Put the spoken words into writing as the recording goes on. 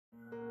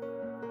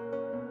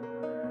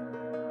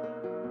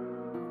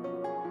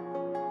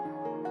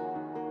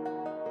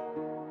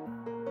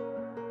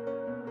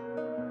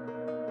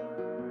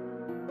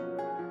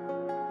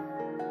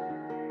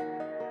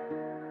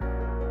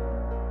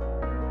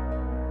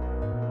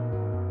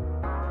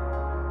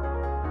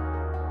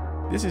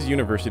This is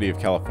University of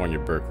California,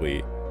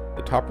 Berkeley,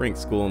 the top-ranked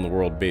school in the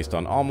world based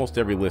on almost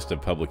every list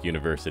of public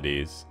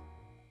universities.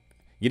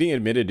 Getting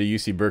admitted to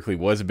UC Berkeley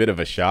was a bit of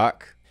a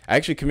shock. I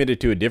actually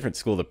committed to a different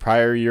school the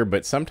prior year,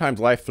 but sometimes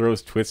life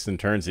throws twists and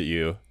turns at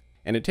you,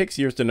 and it takes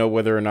years to know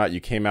whether or not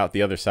you came out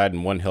the other side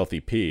in one healthy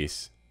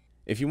piece.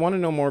 If you want to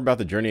know more about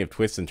the journey of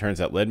twists and turns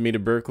that led me to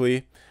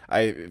Berkeley,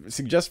 I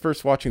suggest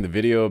first watching the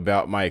video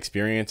about my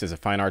experience as a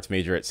fine arts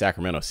major at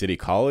Sacramento City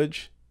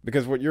College,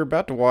 because what you're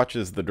about to watch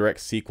is the direct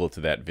sequel to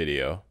that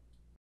video.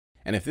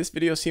 And if this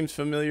video seems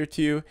familiar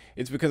to you,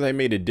 it's because I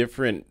made a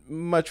different,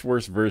 much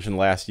worse version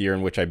last year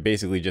in which I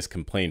basically just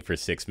complained for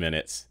 6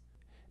 minutes.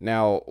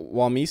 Now,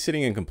 while me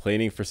sitting and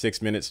complaining for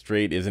 6 minutes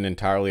straight isn't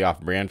entirely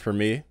off-brand for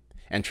me,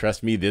 and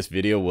trust me, this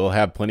video will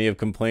have plenty of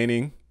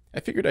complaining, I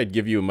figured I'd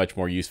give you a much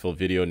more useful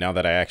video now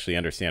that I actually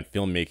understand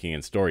filmmaking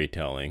and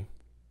storytelling.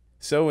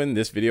 So in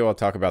this video, I'll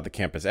talk about the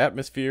campus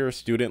atmosphere,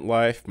 student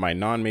life, my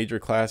non-major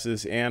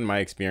classes, and my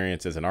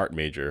experience as an art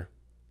major.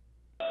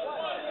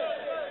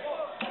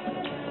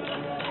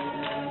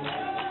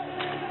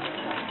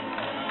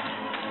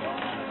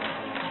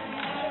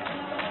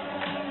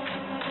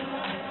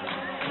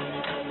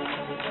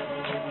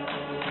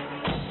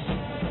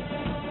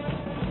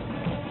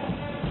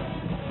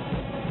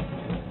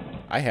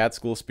 I had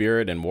school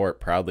spirit and wore it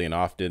proudly and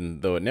often,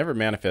 though it never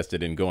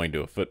manifested in going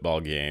to a football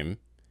game.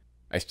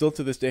 I still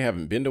to this day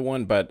haven't been to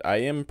one, but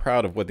I am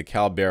proud of what the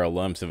Cal Bear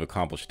alums have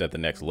accomplished at the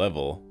next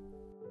level.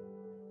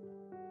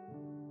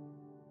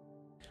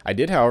 I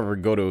did, however,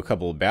 go to a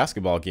couple of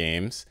basketball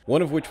games,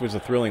 one of which was a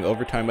thrilling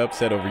overtime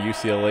upset over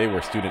UCLA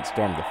where students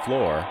stormed the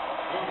floor.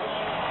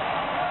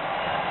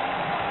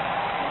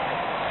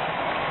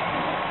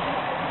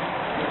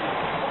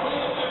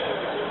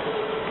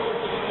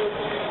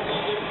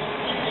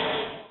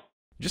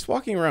 Just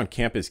walking around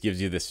campus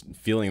gives you this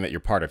feeling that you're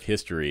part of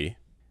history,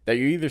 that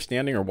you're either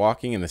standing or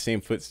walking in the same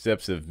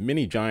footsteps of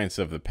many giants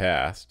of the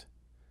past,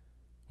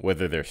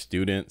 whether they're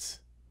students,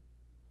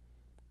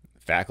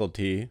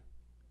 faculty,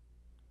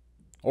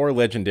 or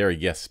legendary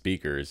guest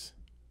speakers.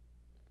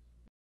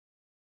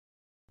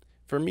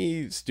 For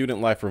me,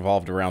 student life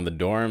revolved around the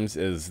dorms,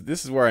 as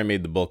this is where I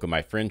made the bulk of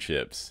my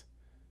friendships.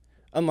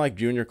 Unlike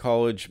junior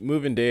college,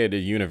 move-in day at a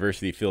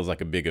university feels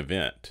like a big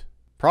event,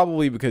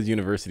 probably because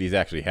universities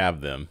actually have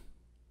them.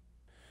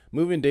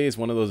 Move-in day is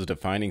one of those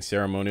defining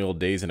ceremonial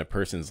days in a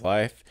person's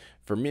life.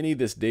 For many,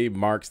 this day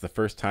marks the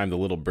first time the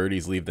little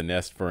birdies leave the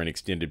nest for an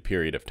extended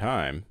period of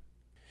time.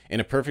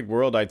 In a perfect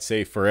world, I'd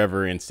say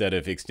forever instead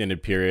of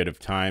extended period of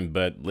time,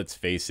 but let's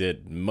face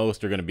it,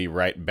 most are going to be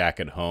right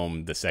back at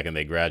home the second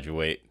they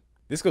graduate.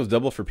 This goes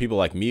double for people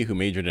like me who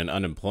majored in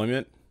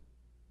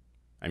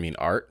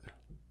art.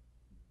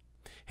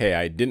 Hey,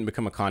 I didn't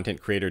become a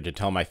content creator to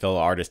tell my fellow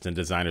artists and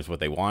designers what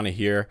they want to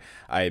hear.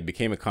 I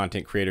became a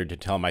content creator to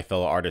tell my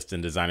fellow artists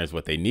and designers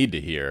what they need to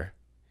hear.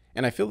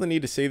 And I feel the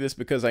need to say this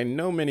because I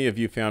know many of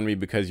you found me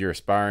because you're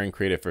aspiring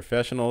creative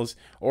professionals,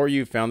 or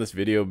you found this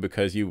video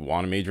because you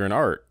want to major in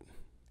art.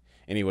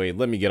 Anyway,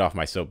 let me get off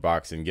my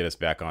soapbox and get us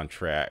back on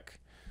track.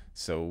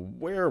 So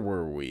where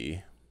were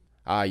we?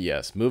 Ah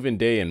yes, move-in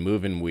day and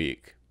move-in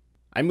week.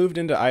 I moved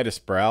into Ida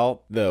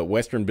Sproul, the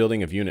western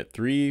building of Unit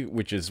 3,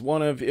 which is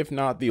one of, if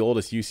not the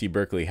oldest UC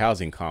Berkeley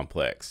housing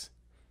complex.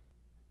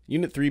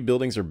 Unit 3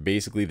 buildings are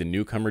basically the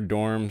newcomer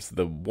dorms,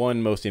 the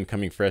one most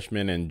incoming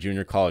freshmen and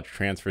junior college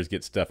transfers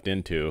get stuffed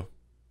into.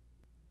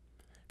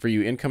 For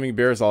you incoming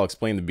bears, I'll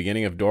explain the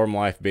beginning of dorm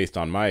life based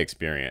on my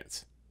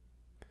experience.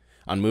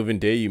 On move-in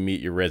day, you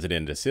meet your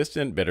resident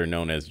assistant, better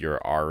known as your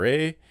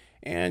RA,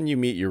 and you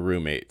meet your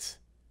roommates.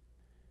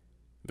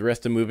 The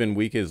rest of move-in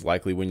week is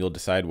likely when you'll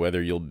decide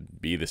whether you'll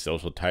be the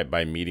social type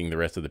by meeting the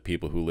rest of the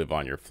people who live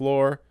on your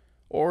floor,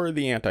 or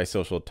the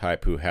antisocial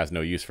type who has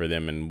no use for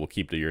them and will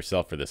keep to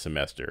yourself for the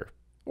semester,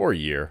 or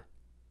year.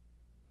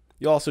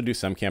 You'll also do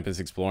some campus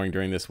exploring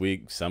during this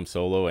week, some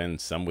solo, and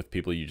some with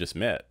people you just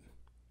met.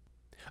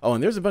 Oh,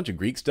 and there's a bunch of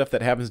Greek stuff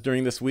that happens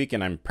during this week,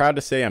 and I'm proud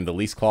to say I'm the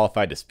least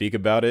qualified to speak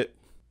about it.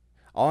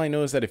 All I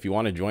know is that if you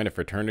want to join a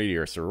fraternity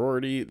or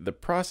sorority, the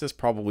process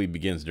probably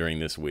begins during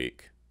this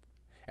week.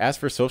 As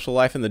for social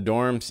life in the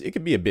dorms, it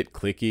can be a bit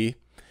cliquey.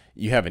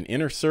 You have an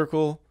inner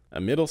circle,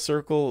 a middle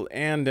circle,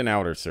 and an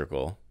outer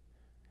circle.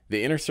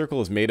 The inner circle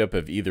is made up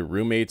of either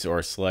roommates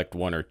or select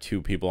 1 or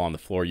 2 people on the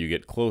floor you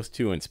get close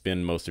to and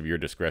spend most of your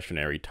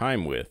discretionary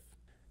time with.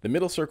 The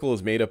middle circle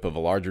is made up of a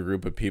larger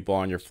group of people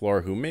on your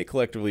floor who may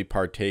collectively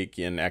partake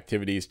in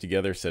activities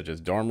together such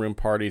as dorm room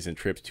parties and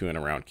trips to and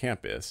around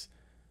campus,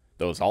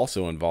 those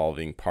also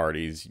involving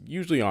parties,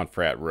 usually on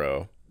frat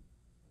row.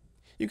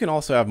 You can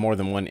also have more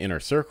than one inner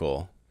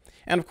circle.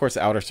 And of course,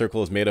 the outer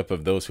circle is made up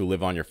of those who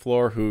live on your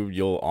floor who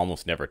you'll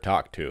almost never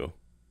talk to.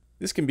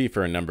 This can be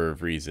for a number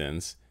of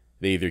reasons.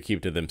 They either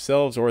keep to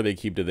themselves or they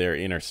keep to their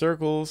inner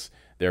circles,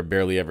 they're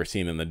barely ever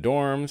seen in the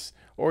dorms,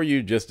 or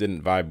you just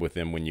didn't vibe with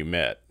them when you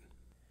met.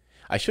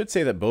 I should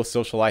say that both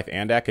social life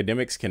and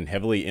academics can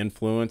heavily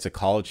influence a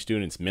college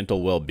student's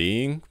mental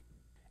well-being.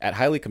 At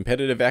highly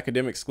competitive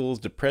academic schools,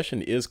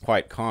 depression is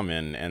quite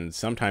common and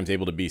sometimes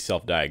able to be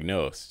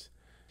self-diagnosed.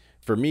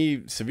 For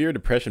me, severe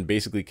depression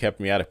basically kept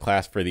me out of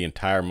class for the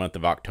entire month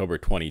of October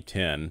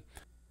 2010.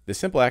 The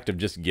simple act of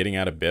just getting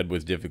out of bed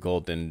was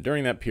difficult, and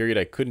during that period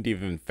I couldn't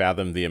even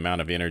fathom the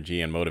amount of energy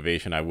and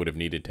motivation I would have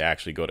needed to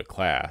actually go to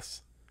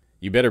class.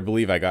 You better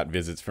believe I got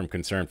visits from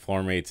concerned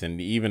floor mates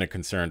and even a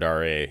concerned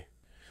RA.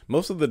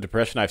 Most of the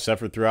depression I've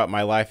suffered throughout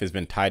my life has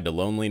been tied to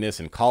loneliness,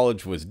 and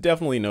college was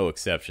definitely no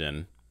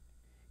exception.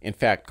 In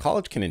fact,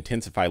 college can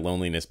intensify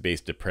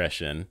loneliness-based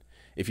depression.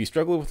 If you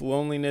struggle with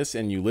loneliness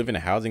and you live in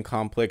a housing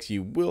complex,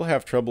 you will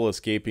have trouble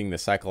escaping the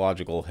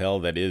psychological hell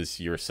that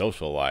is your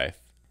social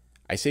life.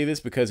 I say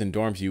this because in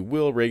dorms you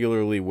will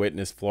regularly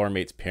witness floor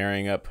mates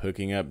pairing up,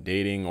 hooking up,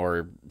 dating,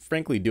 or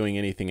frankly doing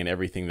anything and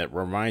everything that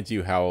reminds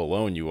you how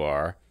alone you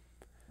are,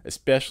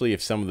 especially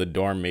if some of the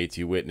dorm mates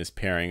you witness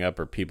pairing up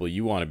are people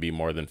you want to be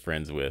more than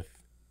friends with.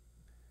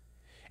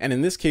 And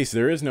in this case,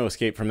 there is no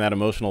escape from that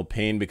emotional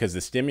pain because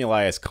the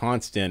stimuli is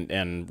constant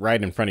and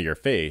right in front of your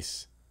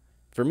face.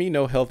 For me,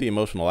 no healthy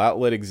emotional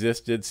outlet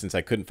existed since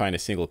I couldn't find a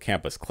single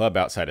campus club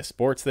outside of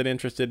sports that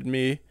interested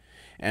me,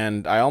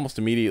 and I almost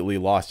immediately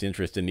lost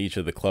interest in each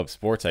of the club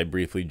sports I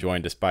briefly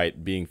joined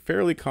despite being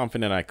fairly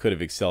confident I could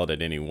have excelled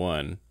at any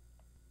one.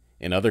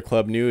 In other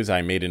club news,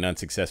 I made an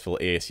unsuccessful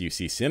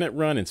ASUC Senate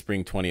run in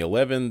spring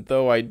 2011,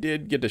 though I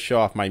did get to show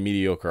off my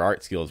mediocre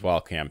art skills while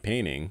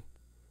campaigning.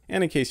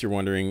 And in case you're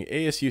wondering,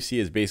 ASUC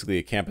is basically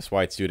a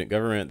campus-wide student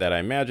government that I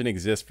imagine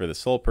exists for the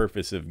sole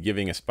purpose of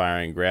giving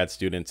aspiring grad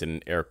students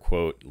an air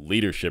quote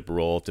leadership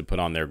role to put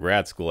on their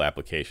grad school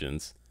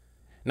applications.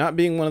 Not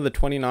being one of the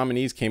 20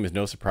 nominees came as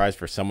no surprise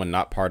for someone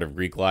not part of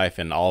Greek life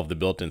and all of the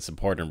built-in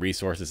support and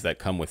resources that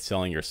come with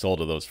selling your soul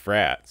to those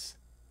frats.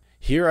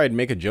 Here I'd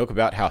make a joke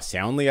about how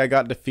soundly I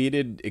got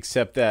defeated,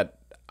 except that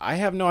I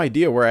have no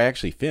idea where I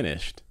actually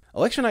finished.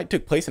 Election night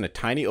took place in a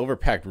tiny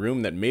overpacked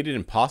room that made it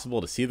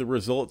impossible to see the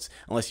results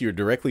unless you were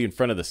directly in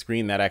front of the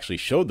screen that actually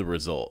showed the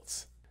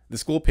results. The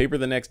school paper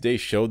the next day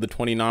showed the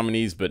 20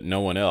 nominees but no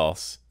one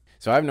else.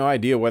 So I have no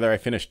idea whether I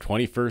finished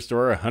 21st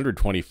or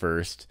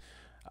 121st.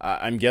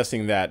 I'm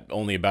guessing that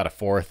only about a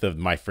fourth of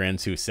my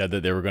friends who said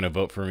that they were going to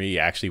vote for me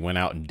actually went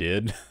out and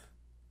did.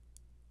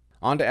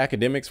 On to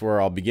academics, where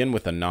I'll begin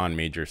with the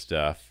non-major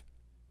stuff.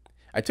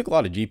 I took a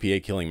lot of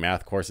GPA-killing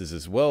math courses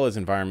as well as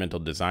environmental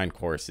design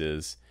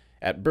courses.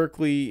 At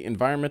Berkeley,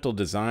 environmental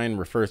design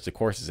refers to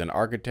courses in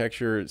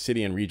architecture,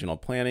 city and regional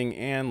planning,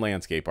 and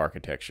landscape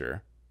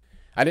architecture.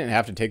 I didn't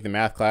have to take the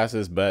math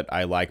classes, but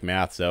I like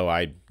math, so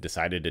I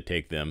decided to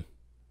take them.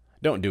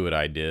 Don't do what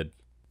I did.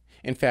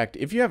 In fact,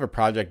 if you have a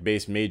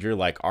project-based major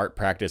like art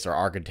practice or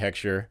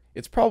architecture,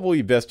 it's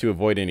probably best to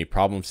avoid any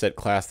problem set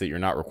class that you're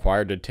not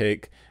required to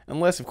take,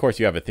 unless of course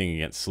you have a thing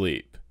against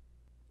sleep.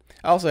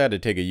 I also had to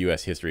take a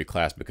US history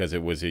class because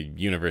it was a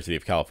University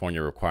of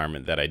California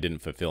requirement that I didn't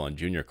fulfill in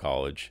junior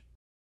college.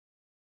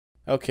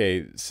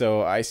 Okay,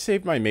 so I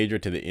saved my major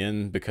to the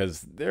end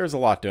because there's a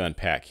lot to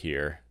unpack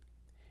here.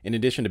 In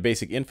addition to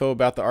basic info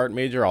about the art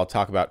major, I'll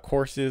talk about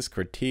courses,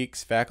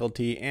 critiques,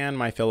 faculty, and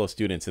my fellow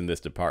students in this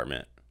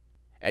department.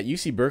 At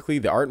UC Berkeley,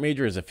 the art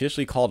major is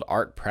officially called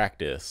Art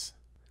Practice.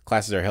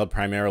 Classes are held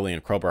primarily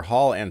in Kroeber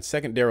Hall and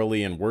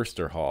secondarily in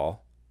Worcester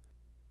Hall.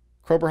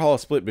 Kroeber Hall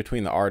is split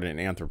between the art and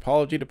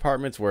anthropology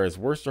departments, whereas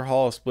Worcester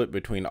Hall is split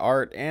between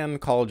art and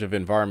College of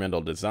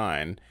Environmental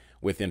Design,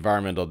 with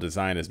environmental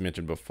design as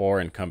mentioned before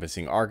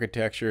encompassing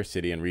architecture,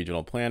 city and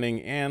regional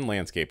planning, and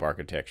landscape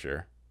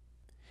architecture.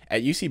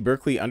 At UC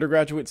Berkeley,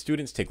 undergraduate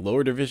students take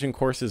lower division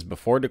courses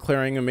before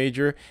declaring a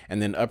major, and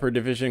then upper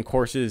division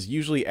courses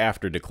usually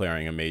after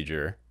declaring a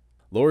major.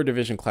 Lower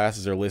division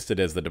classes are listed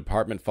as the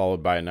department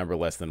followed by a number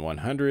less than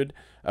 100.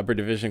 Upper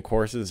division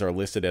courses are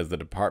listed as the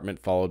department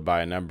followed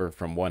by a number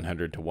from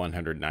 100 to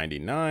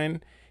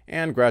 199.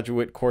 And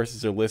graduate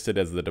courses are listed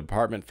as the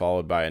department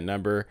followed by a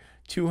number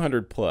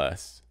 200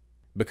 plus.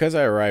 Because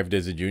I arrived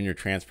as a junior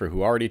transfer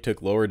who already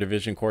took lower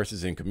division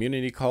courses in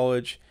community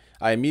college,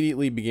 I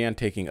immediately began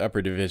taking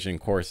upper division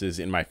courses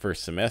in my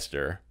first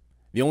semester.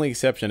 The only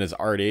exception is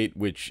Art 8,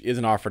 which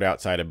isn't offered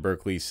outside of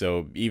Berkeley,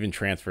 so even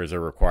transfers are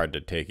required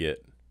to take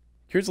it.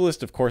 Here's a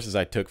list of courses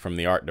I took from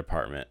the art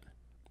department.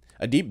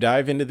 A deep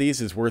dive into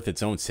these is worth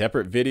its own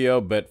separate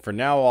video, but for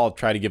now I'll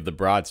try to give the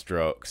broad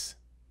strokes.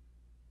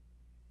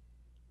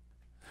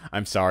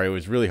 I'm sorry, it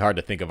was really hard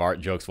to think of art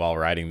jokes while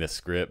writing this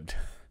script.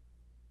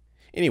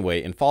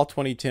 Anyway, in fall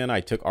 2010,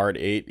 I took Art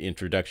 8,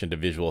 Introduction to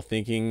Visual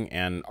Thinking,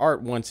 and Art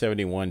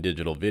 171,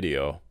 Digital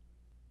Video.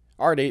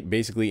 Art 8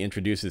 basically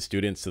introduces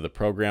students to the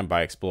program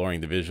by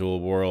exploring the visual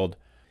world.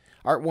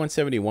 Art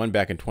 171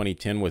 back in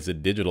 2010 was a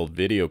digital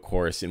video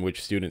course in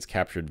which students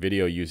captured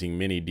video using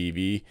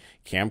mini-DV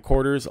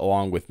camcorders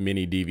along with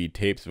mini-DV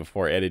tapes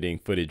before editing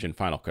footage in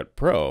Final Cut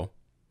Pro.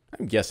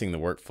 I'm guessing the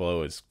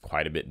workflow is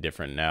quite a bit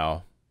different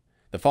now.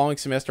 The following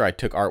semester I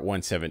took Art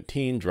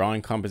 117,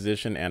 Drawing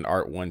Composition, and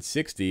Art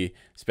 160,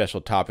 Special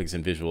Topics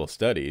in Visual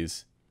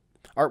Studies.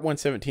 Art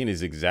 117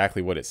 is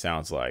exactly what it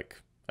sounds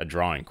like, a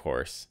drawing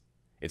course.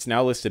 It's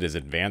now listed as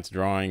Advanced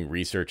Drawing,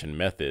 Research, and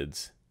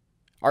Methods.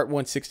 Art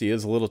 160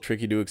 is a little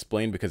tricky to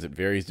explain because it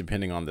varies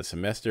depending on the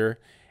semester,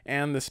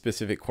 and the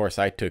specific course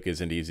I took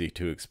isn't easy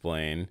to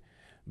explain.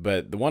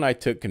 but the one I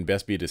took can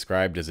best be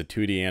described as a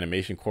 2D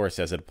animation course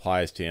as it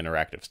applies to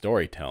interactive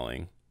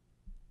storytelling.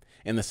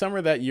 In the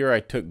summer that year, I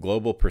took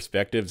Global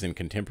Perspectives in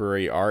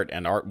Contemporary Art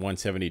and Art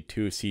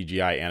 172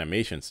 CGI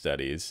Animation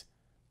Studies.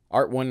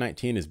 Art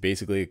 119 is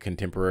basically a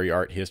contemporary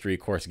art history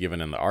course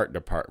given in the art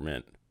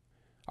department.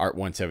 Art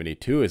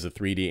 172 is a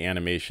 3D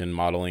animation,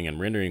 modeling, and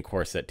rendering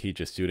course that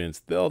teaches students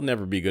they'll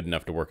never be good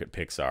enough to work at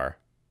Pixar.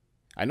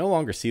 I no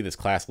longer see this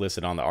class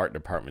listed on the art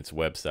department's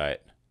website.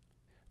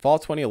 Fall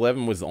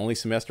 2011 was the only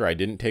semester I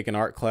didn't take an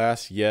art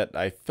class, yet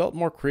I felt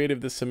more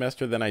creative this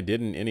semester than I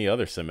did in any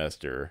other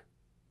semester.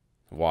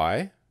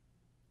 Why?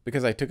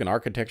 Because I took an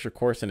architecture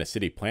course and a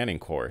city planning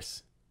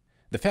course.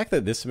 The fact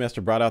that this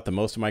semester brought out the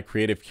most of my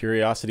creative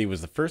curiosity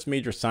was the first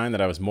major sign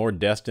that I was more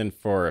destined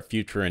for a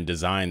future in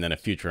design than a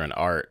future in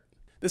art.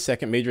 The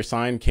second major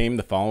sign came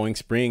the following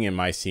spring in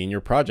my senior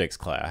projects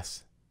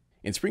class.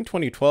 In spring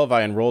 2012,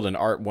 I enrolled in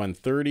Art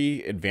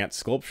 130, Advanced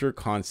Sculpture,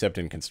 Concept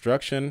and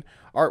Construction,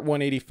 Art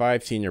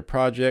 185, Senior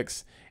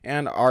Projects,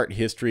 and Art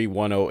History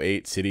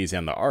 108, Cities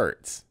and the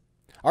Arts.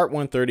 Art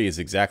 130 is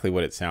exactly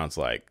what it sounds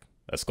like.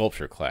 A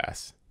sculpture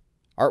class.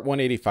 Art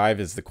 185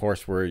 is the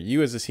course where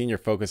you as a senior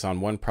focus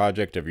on one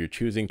project of your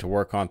choosing to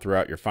work on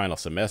throughout your final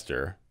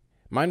semester.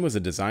 Mine was a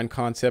design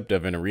concept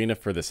of an arena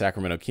for the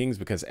Sacramento Kings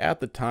because at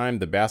the time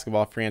the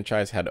basketball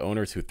franchise had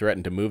owners who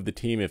threatened to move the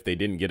team if they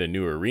didn't get a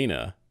new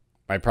arena.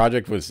 My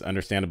project was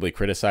understandably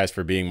criticized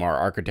for being more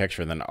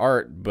architecture than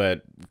art,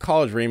 but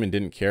College Raymond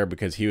didn't care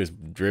because he was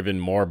driven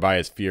more by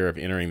his fear of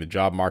entering the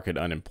job market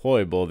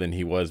unemployable than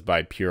he was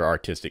by pure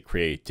artistic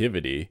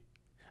creativity.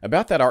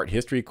 About that art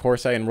history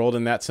course I enrolled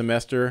in that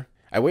semester,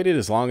 I waited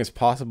as long as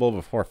possible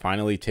before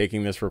finally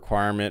taking this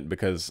requirement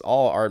because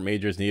all art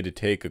majors need to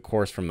take a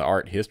course from the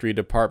art history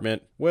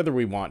department, whether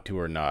we want to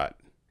or not.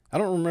 I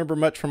don't remember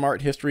much from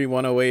Art History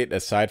 108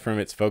 aside from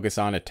its focus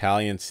on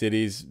Italian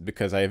cities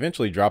because I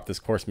eventually dropped this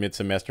course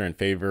mid-semester in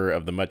favor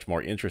of the much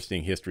more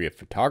interesting History of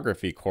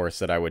Photography course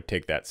that I would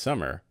take that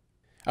summer.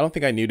 I don't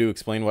think I need to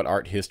explain what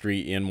art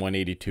history in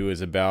 182 is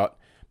about,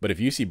 but if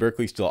UC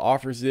Berkeley still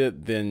offers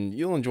it, then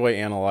you'll enjoy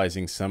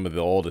analyzing some of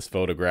the oldest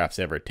photographs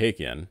ever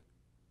taken.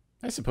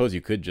 I suppose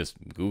you could just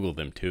Google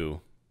them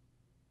too.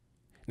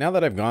 Now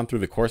that I've gone through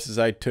the courses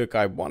I took,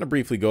 I want to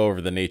briefly go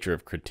over the nature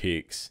of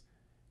critiques.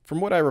 From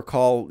what I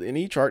recall, in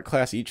each art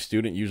class, each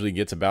student usually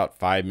gets about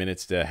 5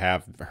 minutes to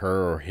have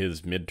her or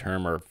his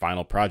midterm or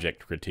final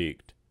project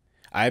critiqued.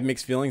 I have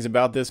mixed feelings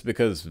about this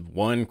because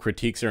 1,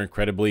 critiques are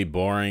incredibly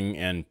boring,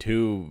 and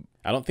 2,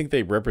 I don't think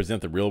they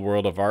represent the real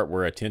world of art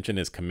where attention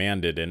is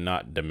commanded and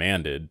not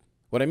demanded.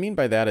 What I mean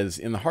by that is,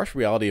 in the harsh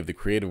reality of the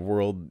creative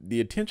world, the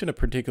attention a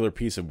particular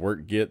piece of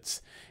work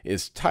gets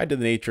is tied to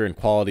the nature and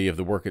quality of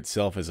the work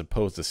itself as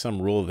opposed to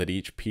some rule that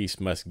each piece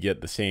must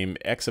get the same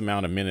X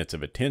amount of minutes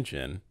of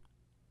attention.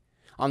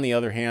 On the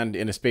other hand,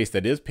 in a space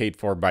that is paid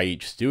for by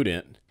each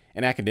student,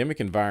 an academic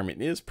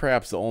environment is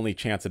perhaps the only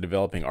chance a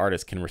developing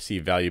artist can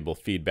receive valuable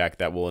feedback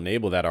that will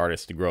enable that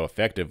artist to grow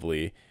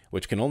effectively,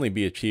 which can only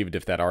be achieved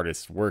if that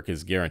artist's work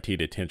is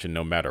guaranteed attention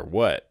no matter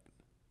what.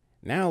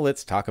 Now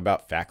let's talk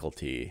about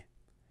faculty.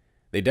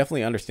 They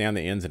definitely understand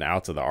the ins and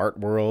outs of the art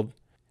world.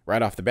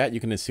 Right off the bat, you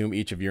can assume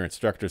each of your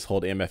instructors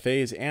hold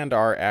MFAs and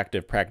are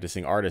active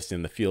practicing artists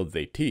in the fields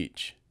they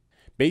teach.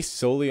 Based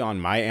solely on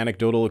my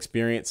anecdotal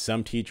experience,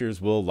 some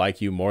teachers will like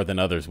you more than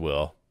others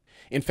will.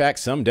 In fact,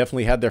 some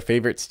definitely had their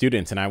favorite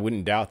students, and I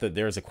wouldn't doubt that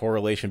there's a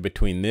correlation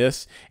between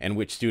this and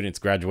which students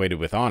graduated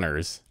with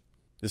honors.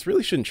 This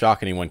really shouldn't shock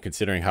anyone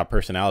considering how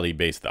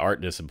personality-based the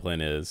art discipline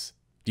is.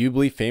 Do you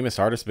believe famous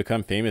artists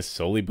become famous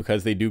solely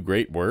because they do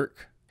great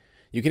work?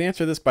 You can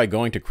answer this by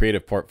going to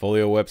creative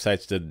portfolio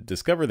websites to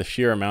discover the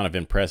sheer amount of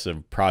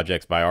impressive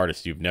projects by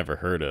artists you've never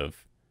heard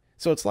of.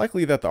 So it's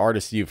likely that the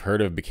artists you've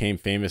heard of became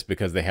famous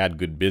because they had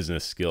good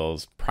business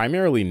skills,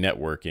 primarily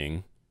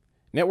networking.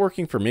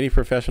 Networking for many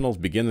professionals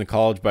begins in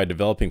college by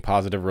developing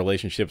positive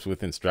relationships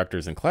with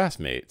instructors and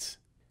classmates.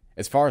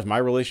 As far as my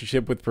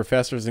relationship with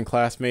professors and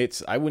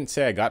classmates, I wouldn't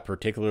say I got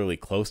particularly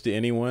close to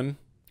anyone.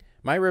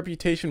 My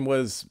reputation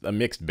was a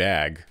mixed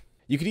bag.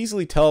 You could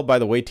easily tell by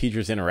the way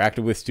teachers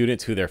interacted with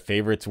students who their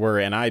favorites were,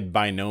 and I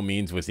by no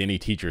means was any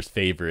teacher's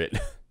favorite.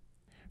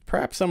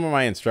 Perhaps some of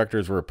my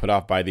instructors were put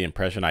off by the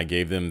impression I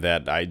gave them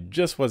that I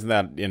just wasn't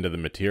that into the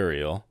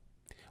material.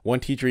 One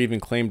teacher even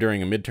claimed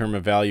during a midterm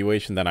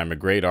evaluation that I'm a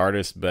great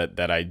artist, but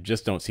that I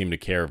just don't seem to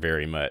care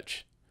very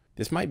much.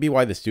 This might be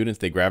why the students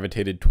they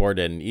gravitated toward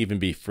and even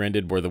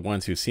befriended were the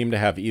ones who seemed to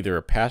have either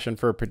a passion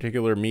for a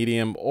particular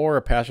medium or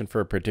a passion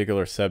for a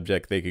particular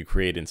subject they could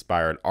create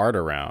inspired art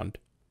around.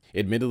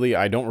 Admittedly,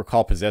 I don't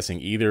recall possessing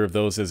either of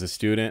those as a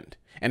student,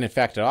 and in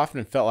fact it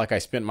often felt like I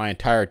spent my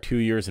entire 2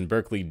 years in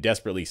Berkeley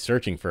desperately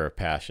searching for a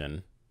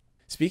passion.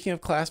 Speaking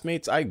of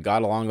classmates, I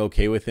got along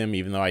okay with them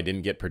even though I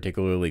didn't get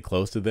particularly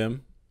close to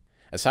them.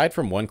 Aside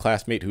from one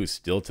classmate who's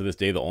still to this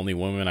day the only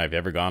woman I've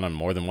ever gone on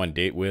more than one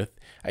date with,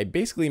 I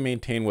basically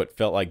maintained what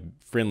felt like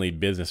friendly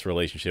business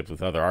relationships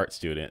with other art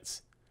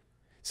students.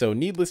 So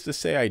needless to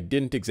say, I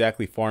didn't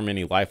exactly form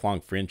any lifelong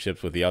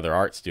friendships with the other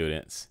art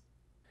students.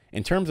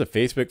 In terms of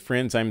Facebook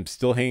friends, I'm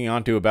still hanging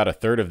on to about a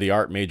third of the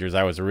art majors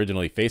I was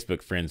originally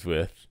Facebook friends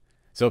with.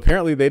 So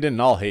apparently they didn't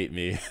all hate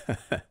me.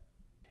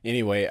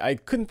 Anyway, I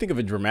couldn't think of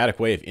a dramatic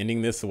way of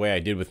ending this the way I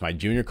did with my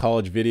junior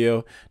college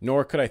video,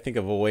 nor could I think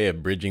of a way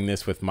of bridging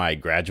this with my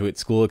graduate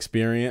school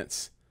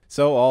experience.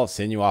 So I'll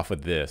send you off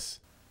with this.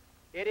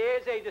 It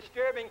is a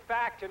disturbing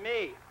fact to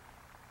me,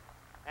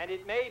 and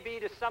it may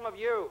be to some of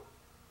you,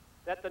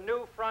 that the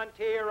new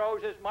frontier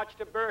owes as much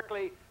to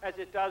Berkeley as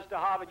it does to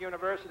Harvard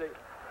University.